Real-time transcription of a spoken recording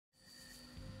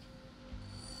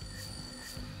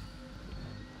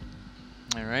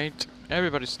Alright,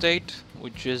 everybody stayed,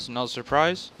 which is no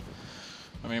surprise.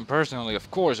 I mean, personally,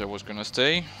 of course I was gonna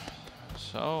stay.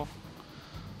 So,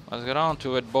 let's get on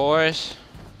to it, boys.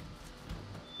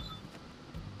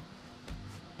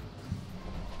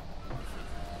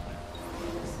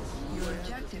 Your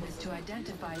objective is to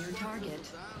identify your target.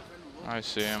 I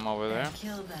see him over there. And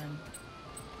kill them.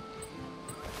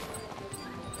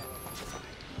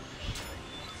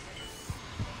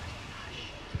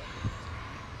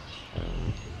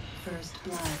 First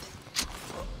blood.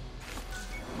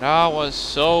 That was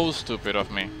so stupid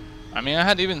of me. I mean, I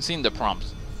hadn't even seen the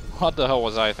prompts. What the hell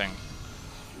was I thinking?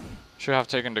 Should have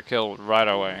taken the kill right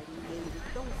away.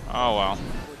 Oh well.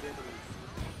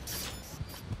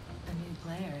 A new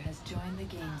player has joined the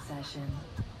game session.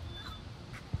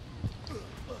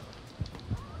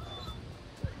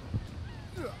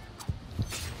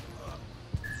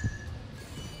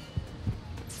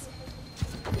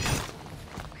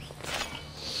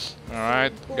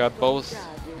 Alright, got both.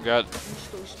 Got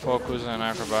focus and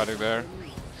acrobatic there.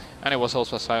 And it was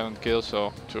also a silent kill,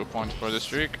 so 2 points for the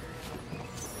streak.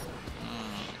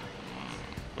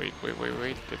 Wait.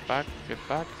 Get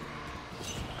back.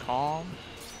 Calm.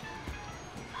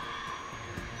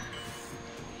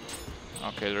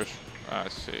 Okay, there's... I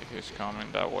see, he's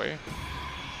coming that way.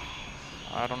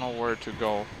 I don't know where to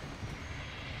go.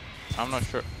 I'm not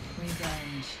sure.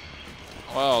 Revenge.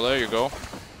 Well, there you go.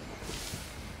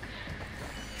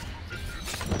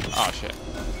 Oh shit.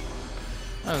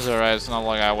 That's alright, it's not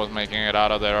like I was making it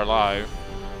out of there alive.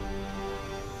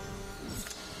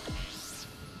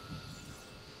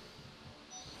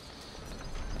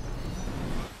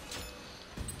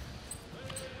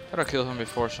 Gotta kill him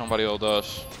before somebody else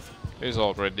does. He's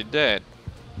already dead.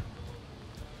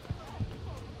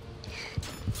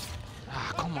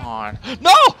 Ah, come on.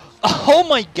 No! Oh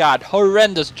my god,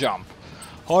 horrendous jump.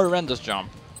 Horrendous jump.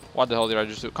 What the hell did I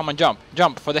just do? Come on, jump.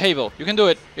 Jump for the Havel. You can do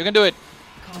it. You can do it.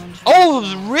 Oh,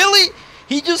 really?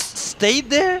 He just stayed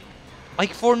there?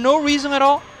 Like, for no reason at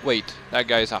all? Wait, that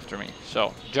guy is after me.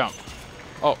 So, jump.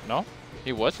 Oh, no?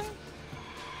 He wasn't?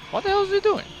 What the hell is he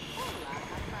doing?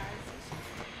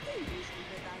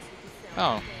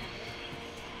 Oh.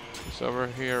 It's over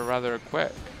here rather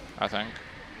quick, I think.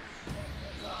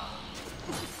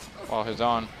 Well, he's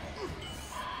on.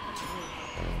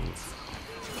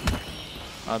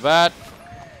 Not bad.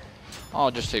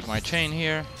 I'll just take my chain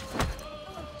here.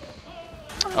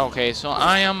 Okay, so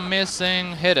I am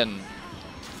missing hidden.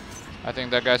 I think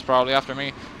that guy's probably after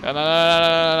me.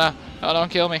 No, don't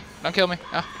kill me. Don't kill me.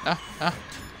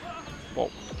 Whoa.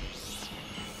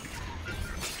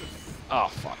 Oh,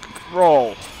 fuck.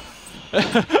 Roll.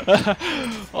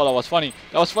 Oh, that was funny.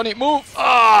 That was funny. Move.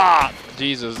 Ah!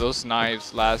 Jesus, those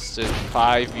knives lasted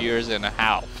 5 years and a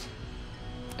half.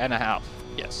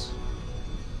 Yes.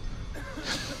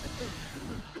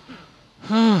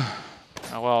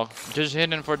 Oh, well, just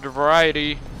hitting for the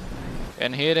variety,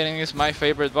 and hitting is my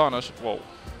favorite bonus. Whoa.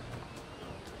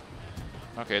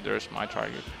 Okay, there's my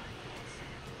target.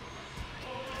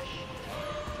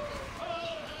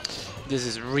 This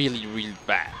is really, really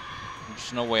bad.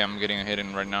 There's no way I'm getting a hit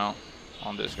in right now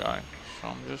on this guy. So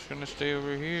I'm just gonna stay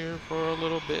over here for a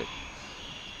little bit.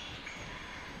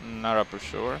 Not a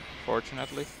pursuer,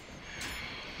 fortunately.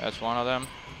 That's one of them.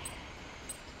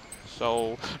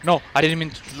 So no, I didn't mean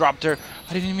to drop there.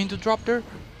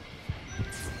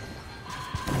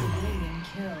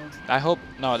 I hope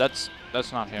no, that's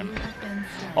not him.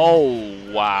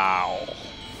 Oh wow.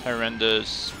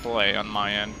 Horrendous play on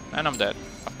my end. And I'm dead,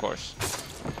 of course.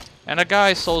 And the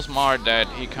guy is so smart that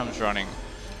he comes running.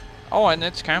 Oh, and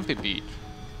it's Campy Beat.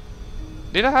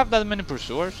 Did I have that many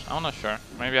pursuers? I'm not sure.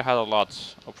 Maybe I had a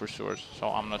lot of pursuers, so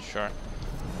I'm not sure.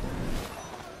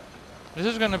 This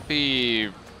is gonna be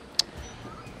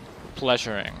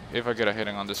pleasuring if I get a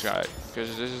hitting on this guy,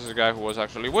 because this is a guy who was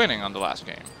actually winning on the last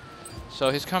game. So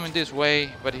he's coming this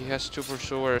way, but he has 2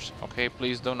 pursuers. Okay,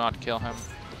 please do not kill him.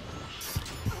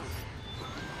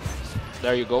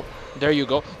 There you go. There you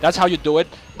go. That's how you do it.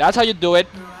 That's how you do it.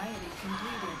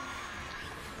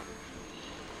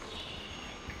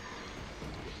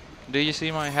 Do you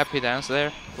see my happy dance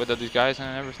there with these guys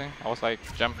and everything? I was like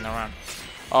jumping around.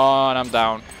 Oh, and I'm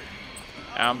down.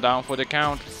 I'm down for the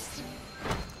count.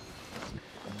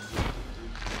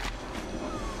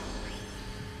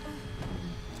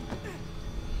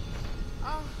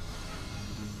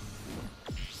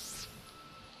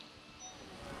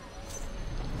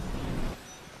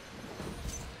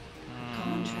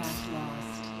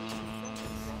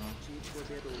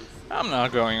 I'm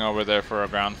not going over there for a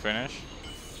ground finish.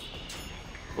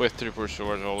 With 3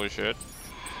 pursuers, holy shit.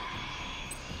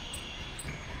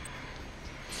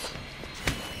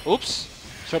 Oops.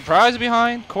 Surprise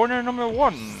behind corner number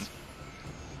 1.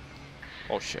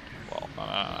 Oh shit. Well,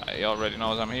 he already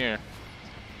knows I'm here.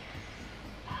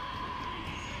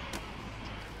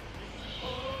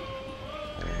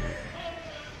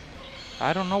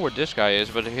 I don't know where this guy is,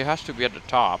 but he has to be at the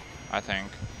top, I think.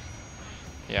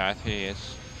 Yeah, he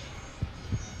is.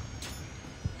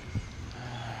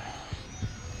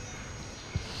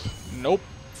 Nope.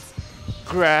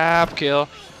 Grab, kill.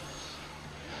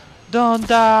 Don't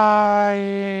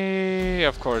die!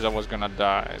 Of course I was gonna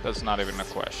die. That's not even a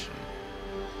question.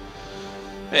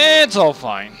 It's all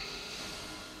fine.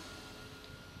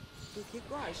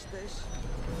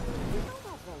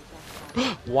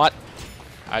 What?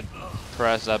 I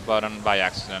pressed that button by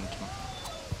accident.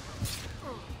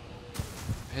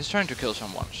 He's trying to kill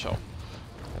someone, so...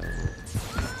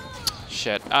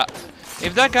 Shit.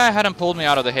 If that guy hadn't pulled me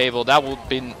out of the Havel, that would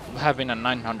have been a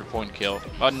 900 point kill.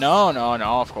 But no,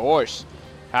 of course.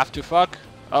 Have to fuck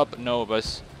up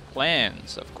Nova's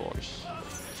plans, of course.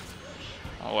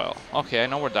 Oh well. Okay, I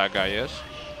know where that guy is.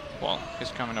 Well, he's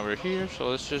coming over here, so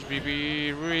let's just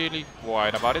be really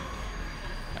quiet about it.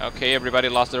 Okay, everybody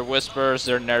lost their whispers,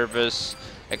 they're nervous,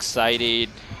 excited.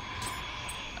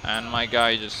 And my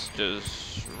guy just...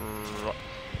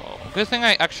 Oh, good thing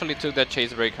I actually took that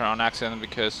chase breaker on accident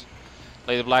because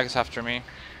Lady Black is after me.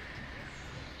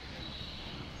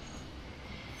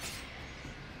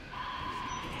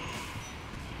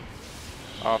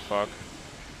 Oh fuck.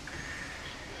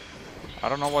 I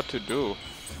don't know what to do.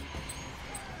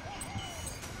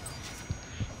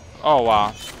 Oh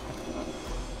wow.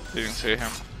 Didn't see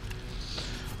him.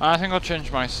 I think I'll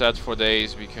change my sets for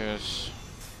days because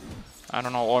I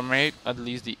don't know, or maybe at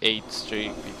least the 8th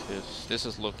streak because this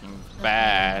is looking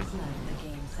bad.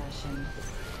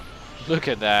 Look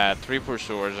at that, 3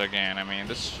 pursuers again. I mean,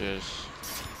 this is just...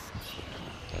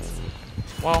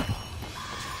 Well...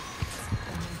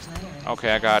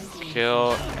 Okay, I got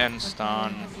kill and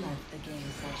stun.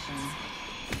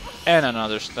 And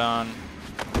another stun.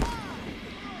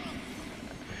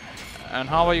 And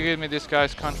how about you give me this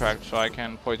guy's contract so I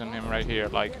can poison him right here?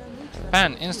 Like,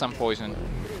 pan, instant poison.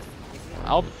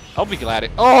 I'll be glad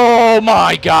it... Oh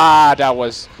my god, that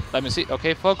was... Let me see.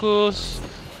 Okay, focus.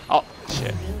 Oh,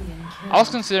 shit. I was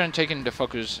considering taking the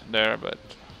focus there, but...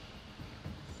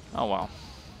 Oh well.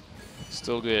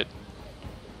 Still good.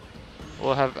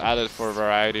 We'll have added for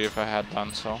variety if I had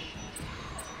done so.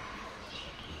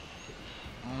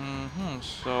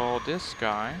 So this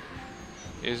guy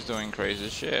is doing crazy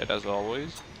shit as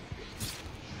always.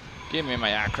 Give me my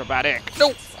acrobatic.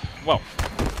 Nope. Well,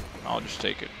 I'll just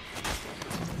take it.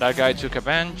 That guy took a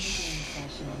bench.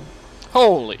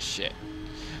 Holy shit.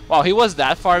 Wow, he was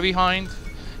that far behind.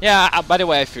 Yeah, by the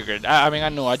way, I figured. I mean,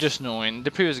 I just knew. In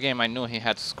the previous game, I knew he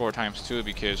had score times 2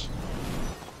 because...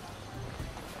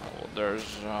 Oh, there's...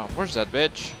 where's that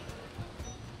bitch?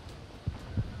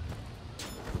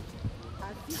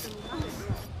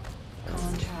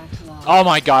 Oh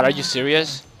my god, are you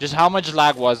serious? Just how much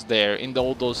lag was there in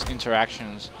all those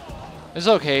interactions? It's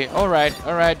okay,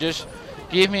 alright, just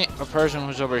give me a person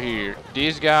who's over here.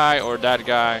 This guy or that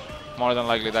guy. More than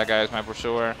likely that guy is my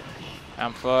pursuer.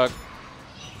 I'm fucked.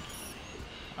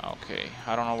 Okay,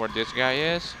 I don't know where this guy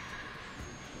is.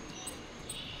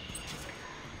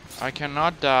 I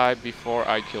cannot die before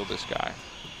I kill this guy.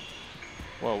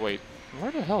 Well, wait,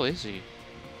 where the hell is he?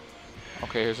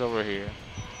 Okay, he's over here.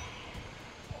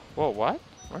 Whoa, what?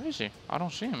 Where is he? I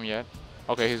don't see him yet.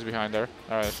 Okay, he's behind there.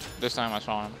 Alright, this time I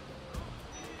saw him.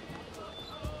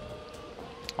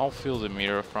 I'll feel the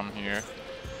meter from here.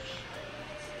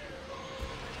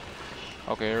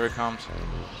 Okay, here it comes.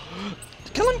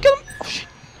 Kill him! Oh shit.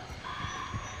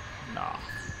 Nah.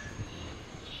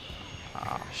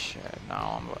 Ah shit,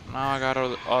 now I got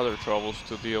other troubles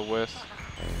to deal with.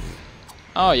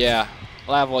 Oh yeah,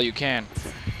 laugh while you can.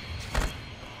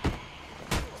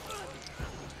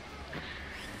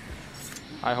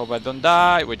 I hope I don't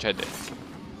die, which I did.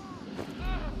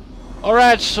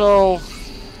 Alright, so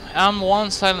I'm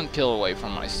 1 silent kill away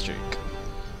from my streak.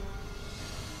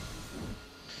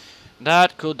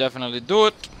 That could definitely do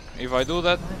it, if I do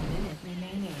that.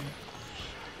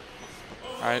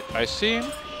 I see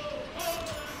him.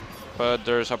 But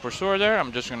there's a pursuer there,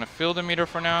 I'm just gonna fill the meter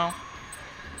for now.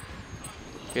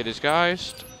 Get his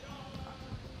guys.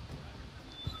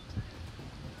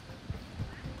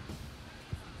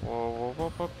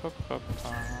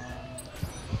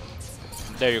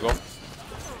 There you go.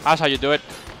 That's how you do it.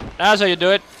 That's how you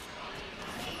do it.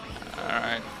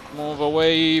 Alright. Move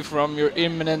away from your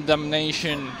imminent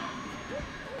damnation.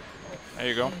 There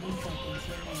you go.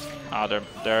 Ah,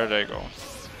 there they go.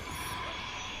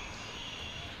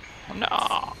 Oh,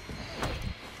 no.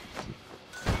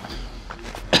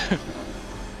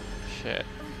 Shit.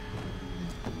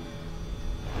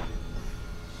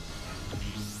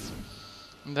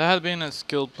 If that had been a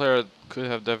skilled player, could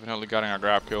have definitely gotten a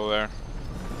grab kill there.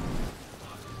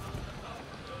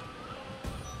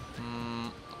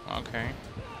 Okay.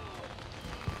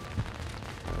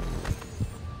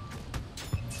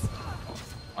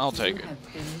 I'll take it.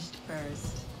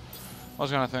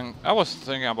 I was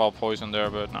thinking about poison there,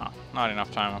 but no, not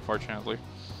enough time, unfortunately.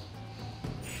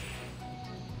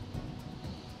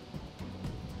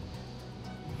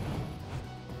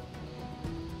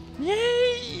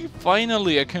 Yay!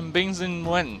 Finally, a convincing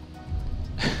win.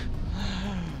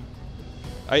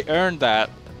 I earned that.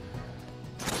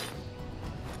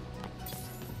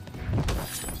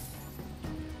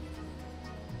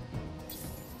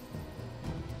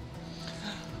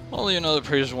 Well, you know, the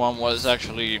previous one was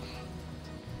actually...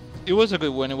 It was a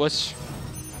good win. It was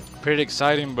pretty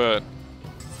exciting, but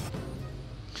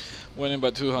winning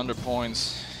by 200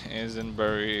 points isn't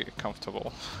very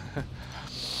comfortable.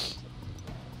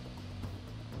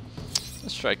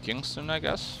 Let's try Kingston, I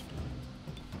guess.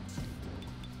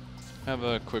 Have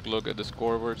a quick look at the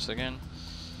scoreboards again.